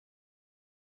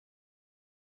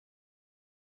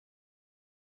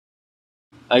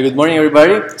Good morning,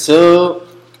 everybody. So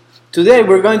today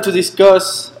we're going to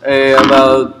discuss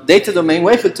about data domain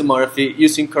wavefield tomography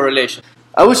using correlation.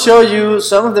 I will show you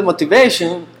some of the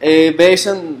motivation based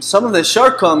on some of the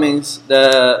shortcomings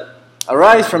that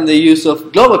arise from the use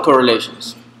of global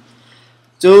correlations.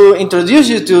 To introduce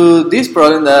you to this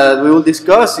problem that we will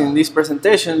discuss in this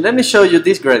presentation, let me show you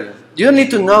this gradient. You don't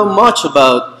need to know much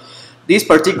about this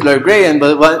particular gradient,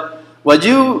 but what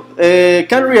you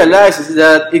can realize is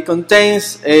that it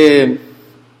contains a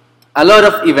lot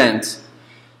of events,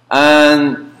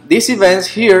 and these events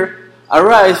here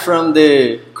arise from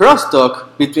the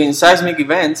crosstalk between seismic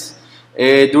events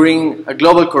during a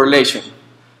global correlation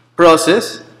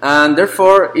process, and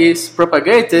therefore is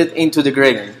propagated into the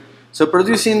gradient, so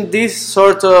producing this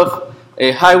sort of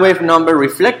high wave number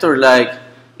reflector-like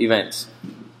events.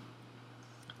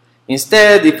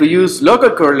 Instead, if we use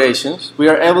local correlations, we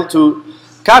are able to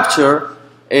capture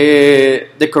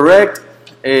the correct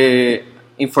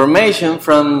information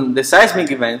from the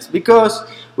seismic events, because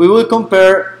we will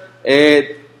compare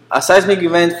a seismic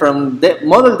event from the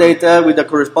model data with the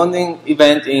corresponding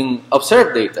event in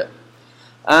observed data.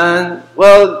 And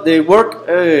well, the work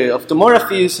of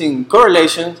tomography using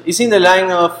correlations is in the line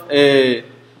of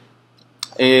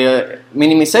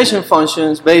minimization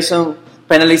functions based on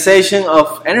penalization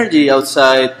of energy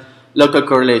outside local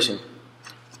correlation.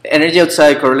 Energy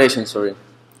outside correlation, sorry.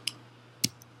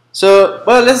 So,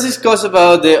 well, let's discuss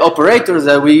about the operators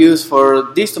that we use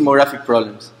for these tomographic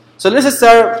problems. So let's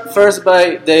start first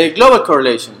by the global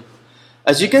correlation.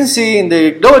 As you can see in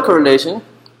the global correlation,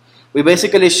 we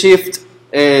basically shift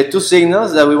two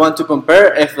signals that we want to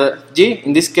compare, F, G.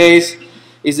 In this case,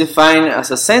 is defined as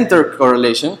a center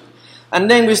correlation. And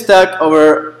then we stack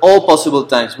over all possible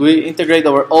times. We integrate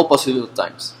over all possible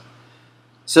times.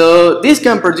 So this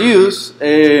can produce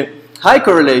a high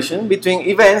correlation between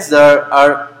events that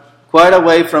are quite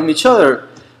away from each other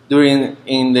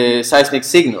in the seismic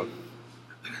signal.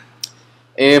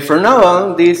 From now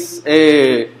on, this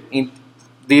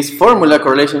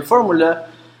correlation formula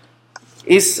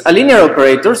is a linear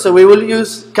operator, so we will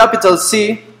use capital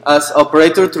C as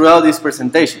operator throughout this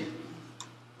presentation.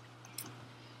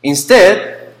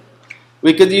 Instead,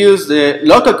 we could use the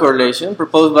local correlation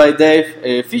proposed by Dave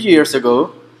a few years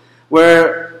ago,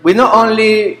 where we not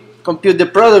only compute the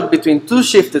product between two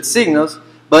shifted signals,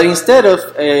 but instead of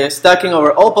stacking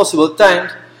over all possible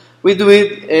times, we do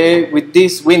it with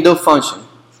this window function.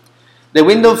 The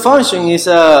window function is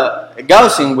a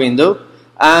Gaussian window,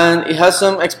 and it has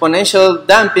some exponential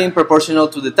damping proportional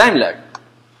to the time lag.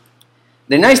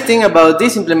 The nice thing about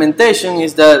this implementation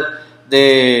is that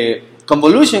the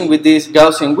convolution with this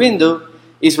Gaussian window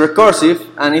is recursive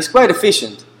and is quite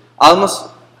efficient, almost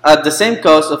at the same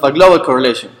cost of a global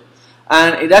correlation.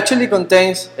 And it actually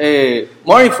contains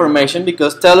more information,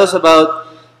 because it tells us about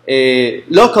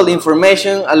local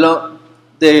information along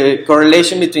the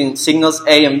correlation between signals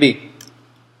A and B.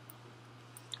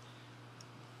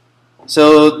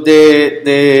 So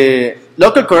the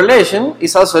local correlation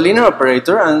is also a linear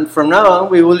operator, and from now on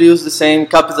we will use the same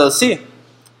capital C.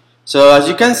 So as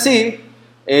you can see,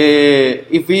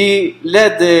 if we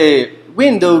let the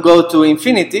window go to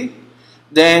infinity,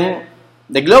 then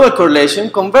the global correlation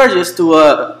converges to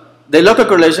the local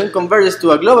correlation converges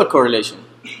to a global correlation,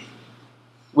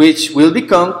 which will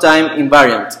become time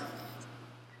invariant.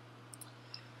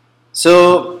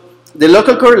 So the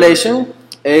local correlation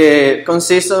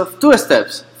consists of two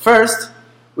steps. First,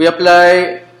 we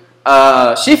apply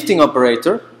a shifting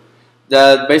operator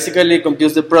that basically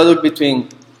computes the product between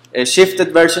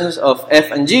shifted versions of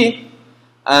F and G,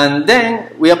 and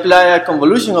then we apply a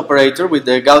convolution operator with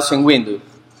the Gaussian window.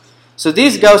 So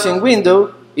this Gaussian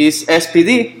window is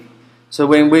SPD, so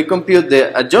when we compute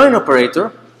the adjoint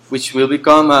operator, which will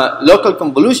become a local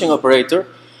convolution operator,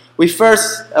 we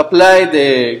first apply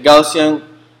the Gaussian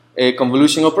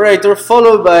convolution operator,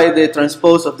 followed by the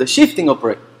transpose of the shifting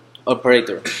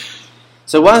operator.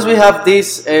 So once we have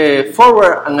this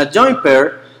forward and adjoint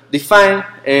pair defined,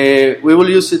 we will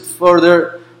use it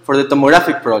further for the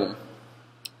tomographic problem.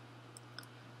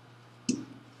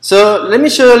 So let me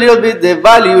show you a little bit the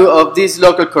value of this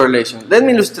local correlation. Let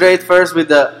me illustrate first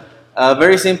with a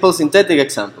very simple synthetic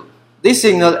example. This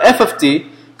signal f of t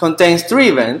contains three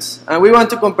events, and we want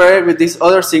to compare it with this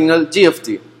other signal g of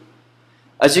t.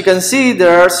 As you can see,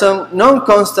 there are some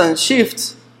non-constant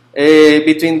shifts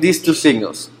between these two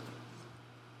signals.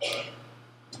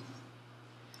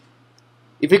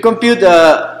 If we compute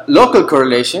a local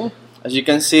correlation, as you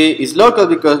can see, it's local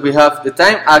because we have the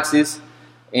time axis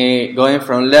going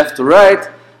from left to right,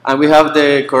 and we have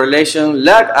the correlation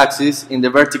lag axis in the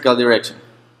vertical direction.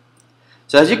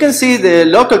 So as you can see, the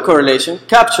local correlation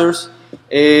captures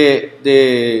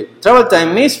the travel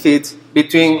time misfit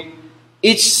between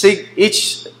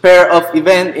each pair of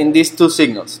events in these two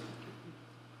signals.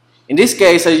 In this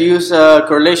case, I use a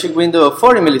correlation window of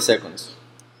 40 milliseconds.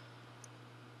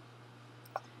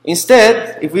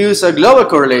 Instead, if we use a global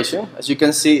correlation, as you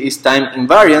can see is time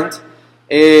invariant,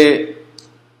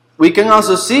 we can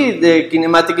also see the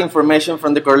kinematic information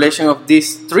from the correlation of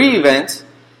these three events,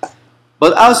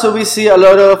 but also we see a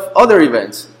lot of other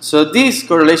events. So this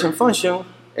correlation function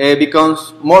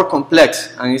becomes more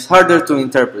complex and is harder to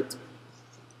interpret.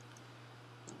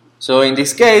 So in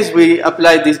this case, we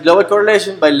apply this global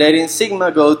correlation by letting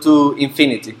sigma go to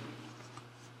infinity.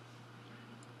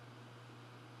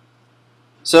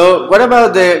 So what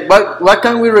about what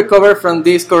can we recover from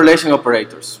these correlation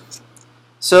operators?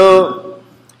 So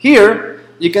here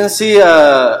you can see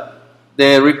the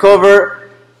recover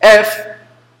f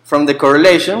from the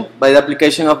correlation by the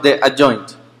application of the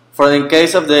adjoint for the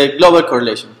case of the global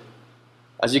correlation.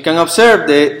 As you can observe,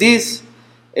 this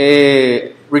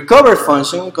recover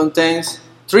function contains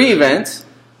three events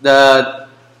that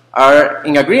are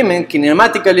in agreement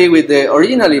kinematically with the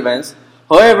original events.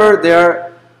 However, they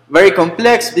are very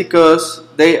complex because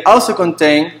they also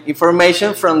contain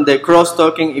information from the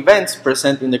cross-talking events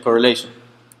present in the correlation.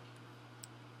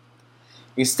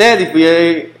 Instead, if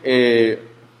we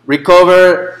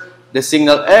recover the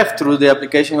signal f through the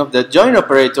application of the adjoint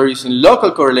operator using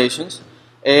local correlations,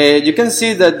 you can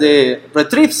see that the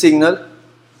retrieved signal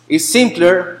is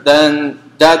simpler than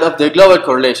that of the global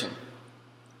correlation.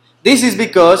 This is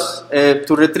because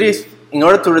in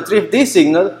order to retrieve this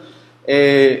signal,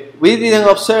 we didn't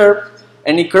observe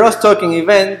any cross-talking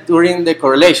event during the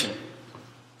correlation.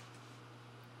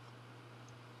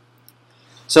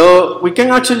 So we can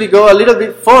actually go a little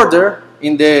bit further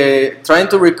in trying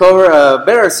to recover a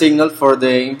better signal for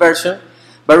the inversion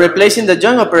by replacing the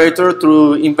joint operator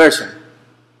through inversion.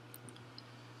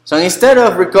 So instead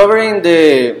of recovering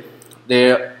the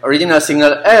original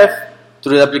signal f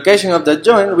through the application of the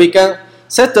joint, we can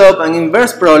set up an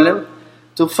inverse problem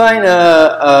to find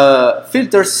a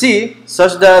filter C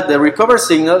such that the recovered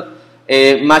signal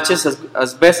matches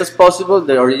as best as possible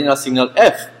the original signal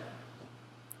f.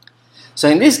 So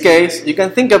in this case, you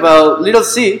can think about little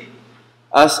c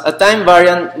as a time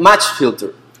variant match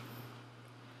filter.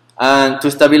 And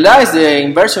to stabilize the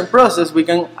inversion process, we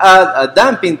can add a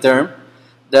damping term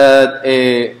that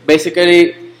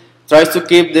basically tries to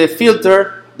keep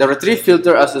the retrieve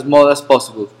filter as small as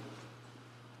possible.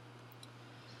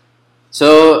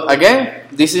 So again,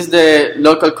 this is the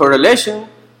local correlation,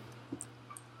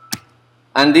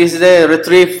 and this is the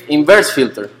retrieve inverse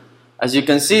filter. As you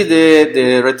can see,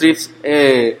 the retrieve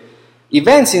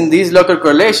events in this local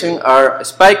correlation are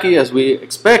spiky as we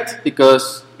expect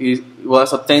because it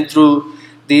was obtained through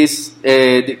this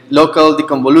local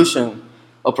deconvolution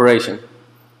operation.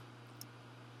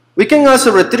 We can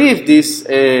also retrieve this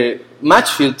match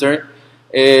filter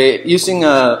using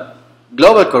a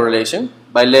global correlation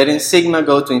by letting sigma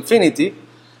go to infinity,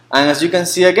 and as you can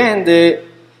see again,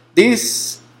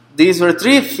 this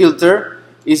retrieve filter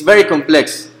is very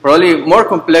complex, probably more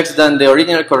complex than the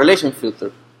original correlation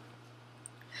filter.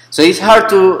 So it's hard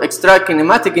to extract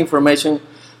kinematic information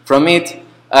from it,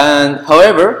 and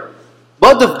however,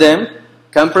 both of them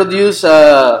can produce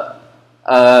a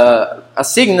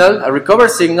signal, a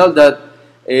recovered signal that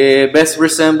best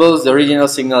resembles the original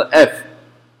signal f.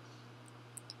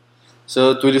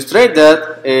 So to illustrate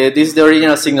that, this is the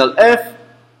original signal f,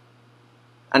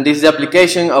 and this is the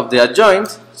application of the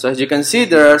adjoint. So as you can see,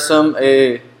 there are some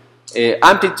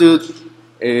amplitude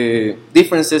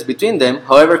differences between them.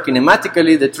 However,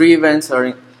 kinematically, the three events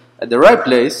are at the right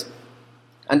place,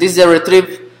 and this is the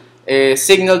retrieve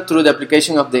signal through the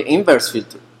application of the inverse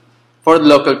filter for the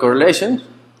local correlation,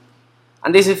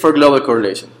 and this is for global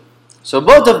correlation. So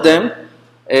both of them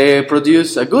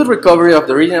produce a good recovery of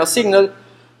the original signal.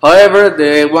 However,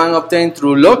 the one obtained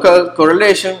through local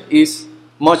correlation is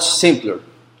much simpler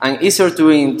and easier to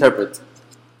interpret.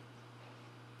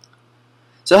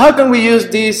 So how can we use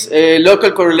this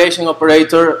local correlation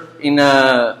operator in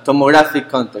a tomographic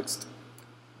context?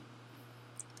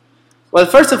 Well,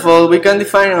 first of all, we can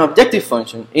define an objective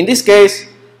function. In this case,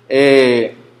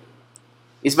 it's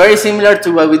very similar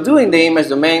to what we do in the image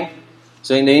domain.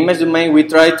 So in the image domain, we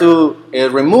try to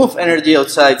remove energy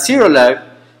outside zero lag.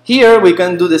 Here, we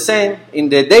can do the same in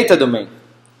the data domain.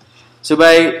 So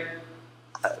by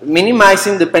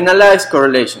minimizing the penalized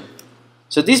correlation.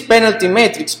 So this penalty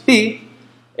matrix P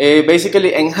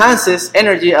basically enhances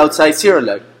energy outside zero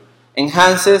lag.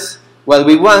 Enhances what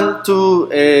we want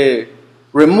to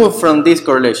remove from this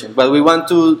correlation, what we want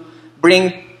to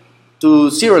bring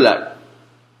to zero lag.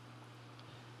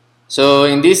 So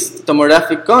in this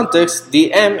tomographic context,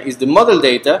 dm is the model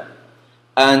data,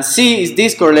 and C is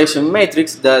this correlation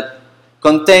matrix that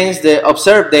contains the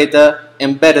observed data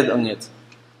embedded on it.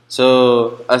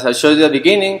 So as I showed you at the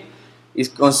beginning,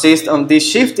 it consists of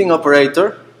this shifting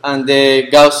operator and the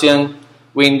Gaussian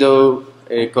window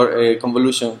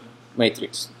convolution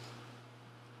matrix.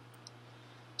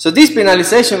 So this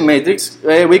penalization matrix,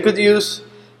 we could use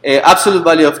absolute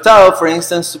value of tau, for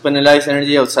instance, to penalize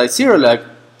energy outside zero lag.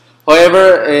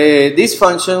 However, this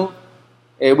function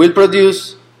will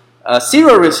produce a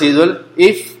zero residual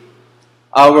if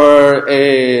our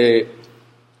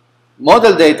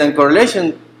model data and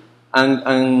correlation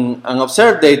and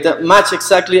observed data match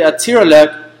exactly at zero lag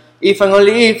if and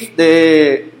only if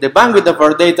the bandwidth of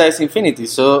our data is infinity.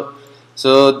 So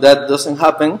that doesn't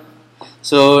happen.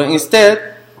 So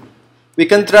instead, we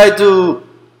can try to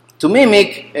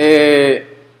mimic a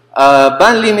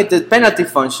band-limited penalty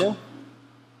function,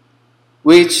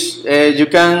 which you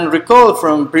can recall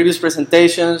from previous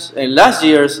presentations last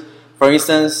year's, for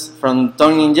instance, from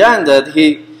Tong Yin, that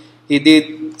he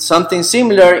did something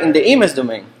similar in the image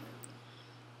domain.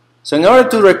 So in order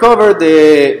to recover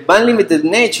the band-limited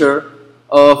nature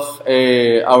of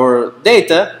our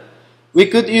data, we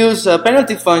could use a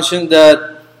penalty function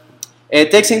that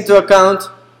takes into account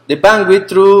the bandwidth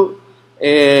through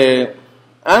an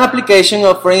application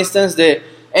of, for instance, the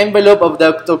envelope of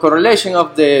the autocorrelation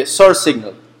of the source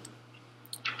signal.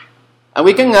 And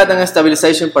we can add a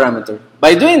stabilization parameter.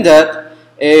 By doing that,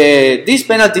 this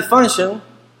penalty function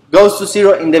goes to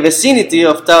zero in the vicinity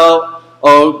of tau,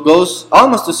 or goes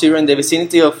almost to zero in the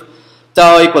vicinity of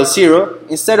tau equals zero,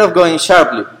 instead of going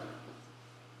sharply.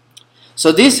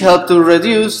 So this helped to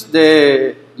reduce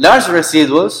the large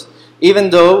residuals, even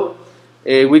though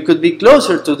we could be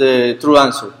closer to the true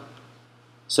answer.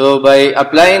 So by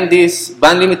applying this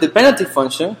band-limited penalty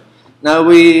function, now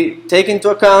we take into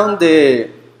account the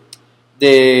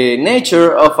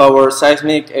nature of our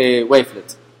seismic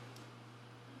wavelet.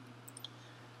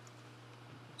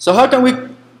 So how can we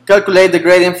calculate the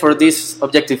gradient for this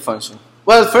objective function?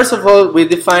 Well, first of all, we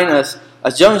define, as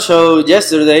John showed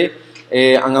yesterday,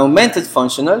 an augmented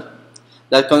functional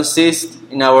that consists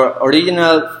in our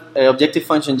original objective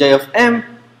function j of m,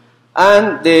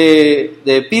 and the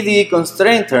PDE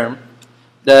constraint term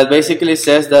that basically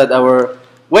says that our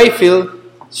wave field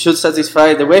should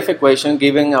satisfy the wave equation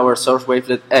given our source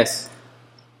wavelet S.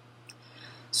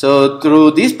 So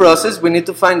through this process, we need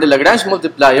to find the Lagrange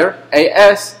multiplier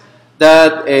AS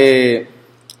that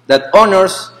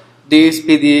honors these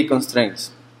PDE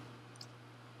constraints.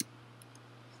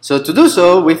 So to do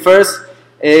so, we first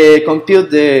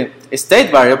compute the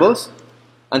state variables.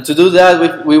 And to do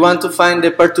that, we want to find the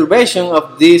perturbation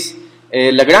of this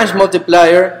Lagrange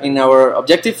multiplier in our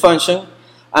objective function,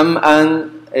 and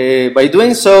by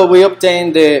doing so, we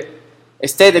obtain the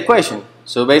state equation.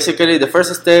 So basically, the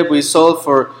first step, we solve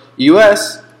for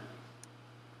US,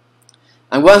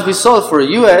 and once we solve for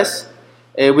US,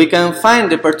 we can find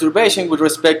the perturbation with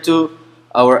respect to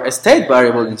our state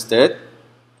variable instead,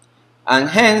 and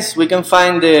hence we can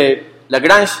find the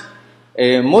Lagrange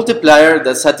multiplier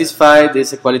that satisfies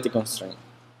this equality constraint.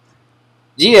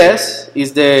 GS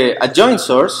is the adjoint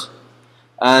source,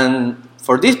 and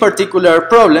for this particular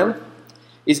problem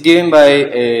is given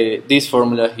by this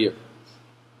formula here.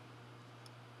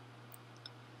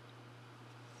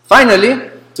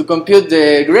 Finally, to compute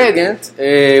the gradient,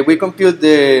 we compute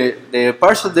the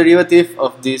partial derivative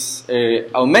of this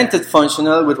augmented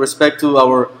functional with respect to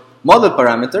our model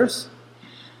parameters.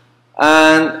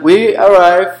 And we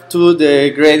arrive to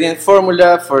the gradient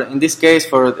formula for, in this case,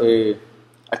 for the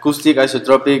acoustic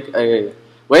isotropic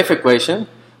wave equation.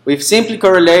 We simply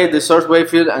correlate the source wave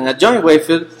field and adjoint wave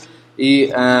field,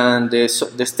 and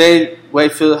the state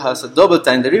wave field has a double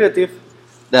time derivative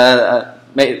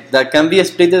that can be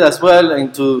split as well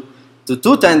into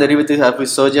two time derivatives, as we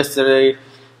saw yesterday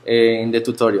in the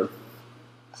tutorial.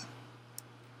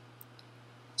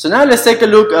 So now let's take a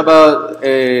look about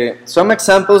some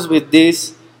examples with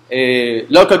this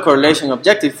local correlation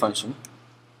objective function.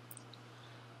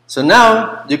 So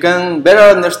now you can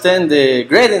better understand the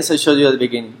gradients I showed you at the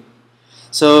beginning.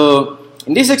 So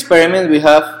in this experiment we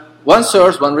have one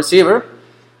source, one receiver.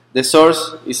 The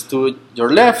source is to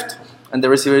your left and the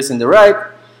receiver is in the right.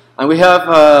 And we have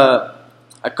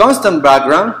a constant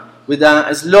background with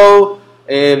a slow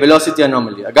velocity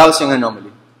anomaly, a Gaussian anomaly.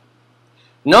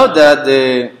 Note that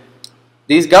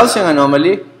this Gaussian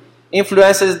anomaly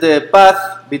influences the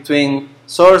path between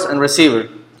source and receiver.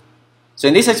 So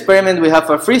in this experiment we have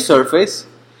a free surface,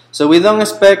 so we don't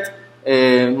expect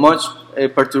much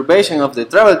perturbation of the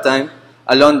travel time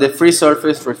along the free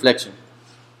surface reflection.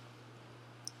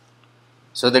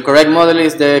 So the correct model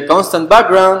is the constant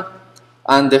background,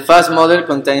 and the fast model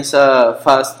contains a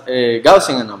fast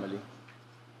Gaussian anomaly.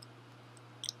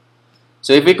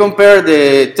 So if we compare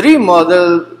the three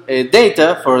model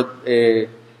data for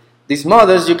these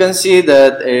models, you can see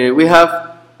that we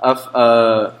have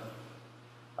a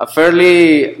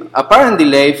fairly apparent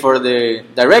delay for the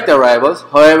direct arrivals.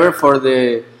 However, for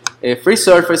the free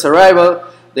surface arrival,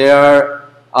 there are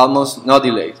almost no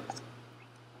delays.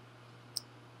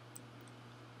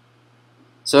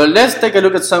 So let's take a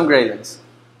look at some gradients.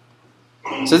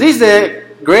 So this is the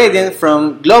gradient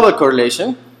from global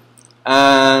correlation,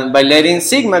 and by letting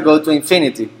sigma go to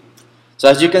infinity. So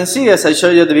as you can see, as I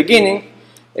showed you at the beginning,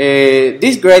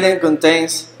 this gradient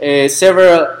contains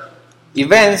several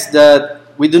events that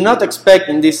we do not expect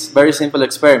in this very simple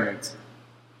experiment.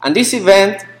 And these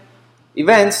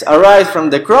events arise from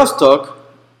the crosstalk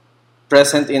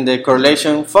present in the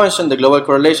correlation function, the global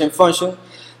correlation function,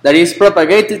 that is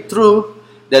propagated through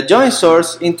the adjoint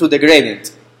source into the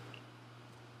gradient.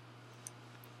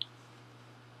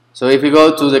 So if we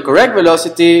go to the correct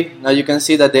velocity, now you can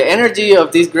see that the energy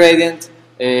of this gradient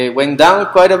went down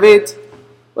quite a bit.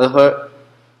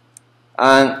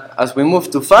 And as we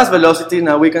move to fast velocity,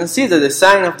 now we can see that the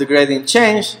sign of the gradient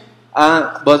changed.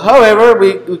 But however,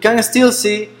 we can still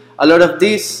see a lot of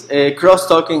these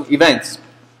cross-talking events.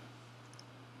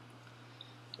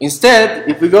 Instead,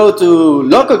 if we go to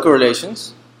local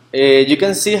correlations, you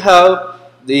can see how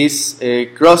this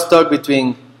crosstalk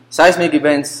between seismic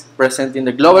events present in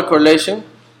the global correlation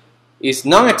is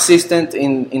non-existent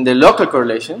in the local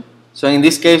correlation. So in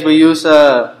this case, we use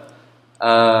a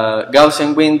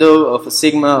Gaussian window of a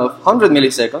sigma of 100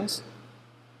 milliseconds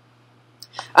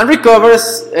and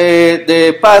recovers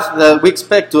the path that we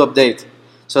expect to update.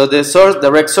 So the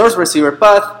direct source receiver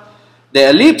path, the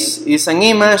ellipse is an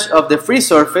image of the free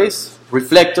surface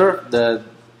reflector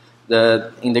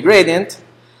in the gradient,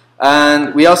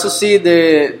 and we also see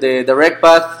the direct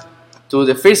path to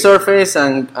the free surface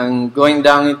and going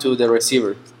down into the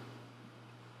receiver.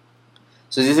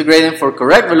 So this is a gradient for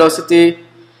correct velocity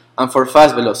and for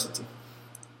fast velocity.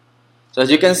 So as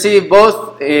you can see,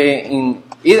 both in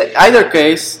either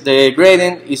case, the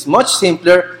gradient is much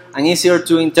simpler and easier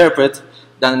to interpret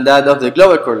than that of the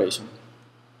global correlation.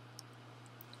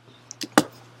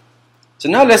 So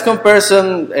now let's compare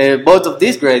both of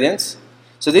these gradients.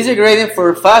 So this is a gradient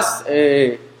for fast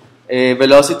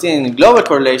velocity in global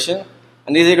correlation,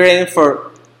 and this is a gradient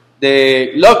for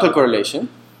the local correlation.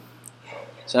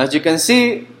 So as you can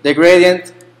see, the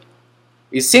gradient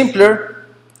is simpler,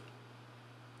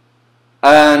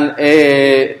 and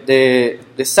the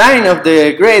sign of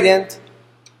the gradient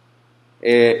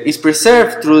is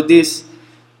preserved through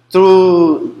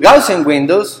Gaussian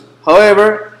windows.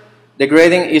 However, the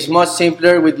gradient is much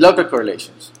simpler with local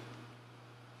correlations.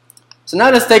 So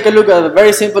now let's take a look at a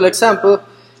very simple example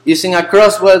using a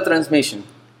cross-well transmission.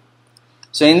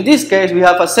 So in this case, we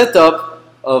have a setup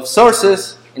of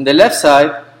sources in the left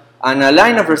side and a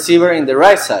line of receiver in the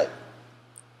right side.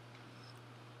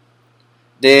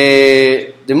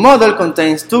 The model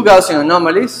contains two Gaussian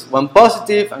anomalies, one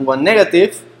positive and one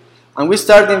negative, and we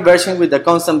start the inversion with a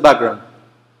constant background.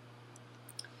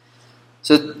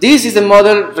 So this is the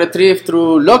model retrieved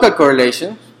through local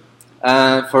correlation.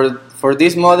 For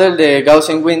this model, the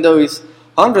Gaussian window is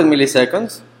 100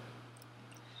 milliseconds.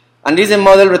 And this is a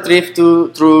model retrieved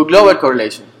through global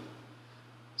correlation.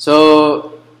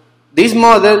 So this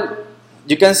model,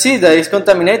 you can see that it's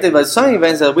contaminated by some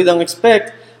events that we don't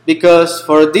expect, because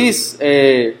for this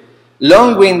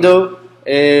long window,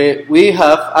 we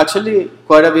have actually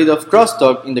quite a bit of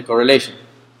crosstalk in the correlation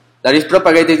that is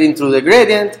propagated into the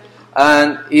gradient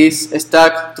and is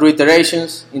stacked through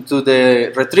iterations into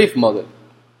the retrieved model.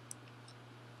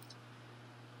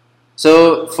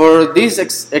 So for this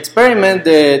experiment,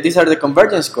 these are the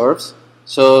convergence curves.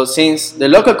 So since the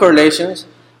local correlations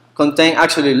contain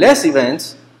actually less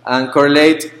events and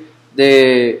correlate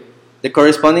the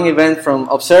corresponding event from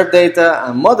observed data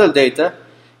and model data,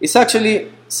 it's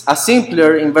actually a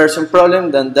simpler inversion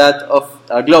problem than that of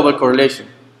a global correlation.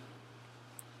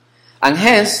 And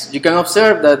hence, you can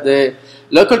observe that the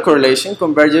local correlation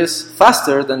converges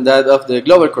faster than that of the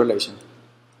global correlation.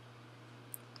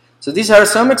 So these are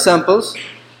some examples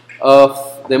of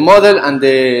the model and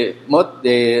the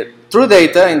true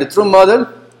data in the true model.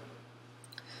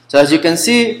 So as you can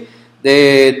see,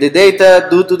 the data,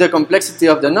 due to the complexity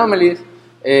of the anomaly,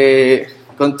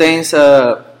 contains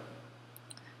a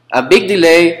big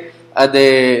delay at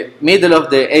the middle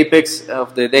of the apex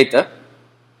of the data.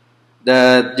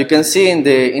 That you can see in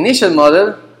the initial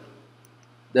model,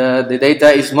 the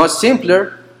data is much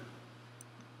simpler,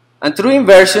 And through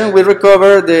inversion, we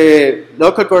recover the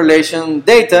local correlation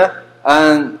data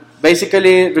and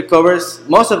basically recovers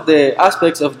most of the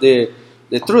aspects of the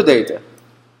true data.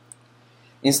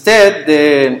 Instead,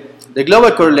 the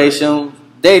global correlation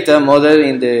data model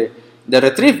in the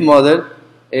retrieve model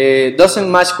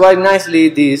doesn't match quite nicely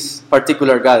this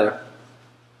particular gather,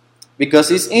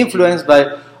 because it's influenced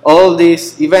by all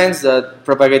these events that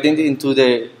propagated into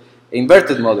the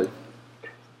inverted model.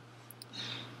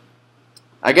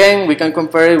 Again, we can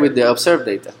compare it with the observed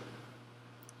data.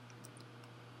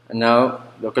 And now,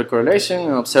 local correlation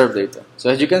and observed data. So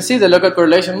as you can see, the local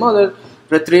correlation model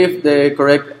retrieved the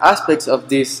correct aspects of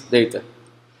this data.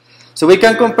 So we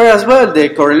can compare as well the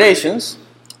correlations.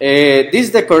 This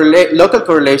is the local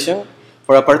correlation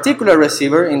for a particular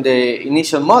receiver in the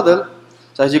initial model.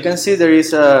 So as you can see, there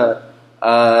is a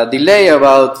delay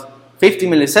about 50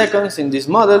 milliseconds in this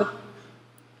model.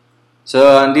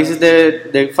 So, and this is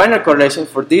the final correlation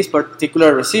for this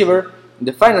particular receiver in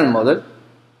the final model.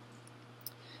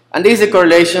 And this is the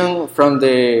correlation from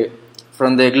the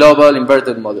global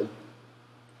inverted model.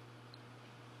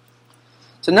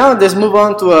 So now let's move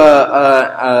on to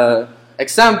a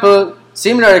example,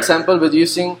 similar example, but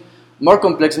using more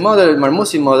complex model,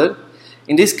 Marmouzi model.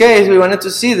 In this case, we wanted to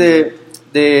see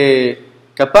the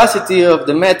capacity of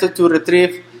the method to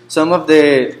retrieve some of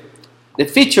the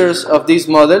features of this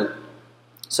model,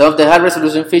 some of the high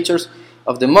resolution features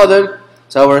of the model.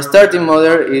 So our starting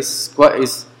model is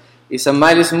a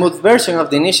mildly smooth version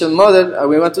of the initial model, and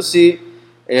we want to see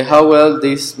how well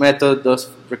this method does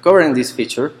recovering this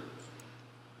feature.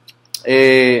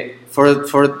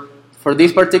 For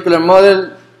this particular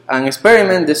model and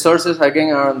experiment, the sources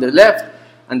again are on the left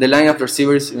and the line of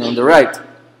receivers is on the right.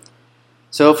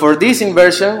 So for this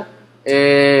inversion,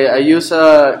 I use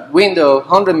a window of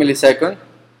 100 milliseconds,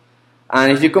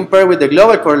 and if you compare with the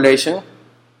global correlation,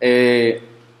 there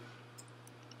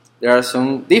are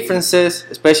some differences,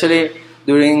 especially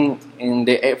in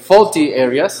the faulty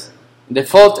areas, the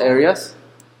fault areas,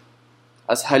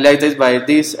 as highlighted by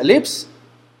this ellipse.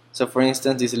 So for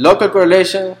instance, this is local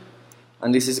correlation,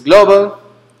 and this is global.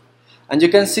 And you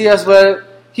can see as well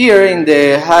here in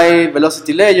the high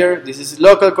velocity layer, this is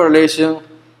local correlation,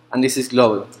 and this is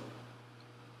global.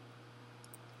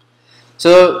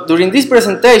 So during this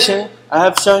presentation, I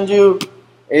have shown you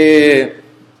the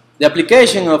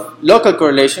application of local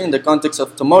correlation in the context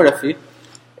of tomography.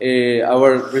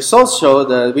 Our results show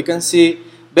that we can see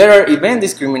better event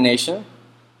discrimination,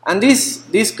 and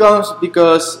this comes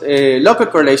because local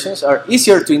correlations are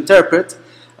easier to interpret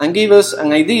and give us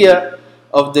an idea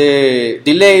of the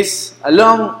delays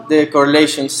along the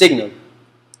correlation signal,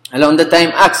 along the time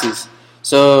axis.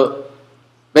 So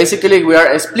basically we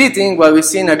are splitting what we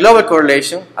see in a global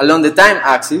correlation along the time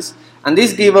axis, and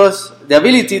this gives us the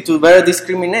ability to better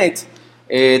discriminate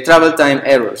travel time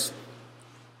errors.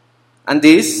 And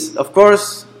this, of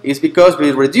course, is because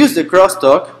we reduce the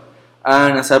crosstalk,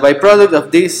 and as a byproduct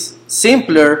of these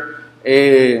simpler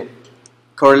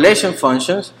correlation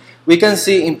functions, we can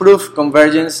see improved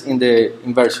convergence in the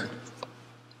inversion.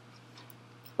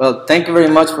 Well, thank you very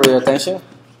much for your attention.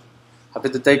 Happy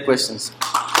to take questions.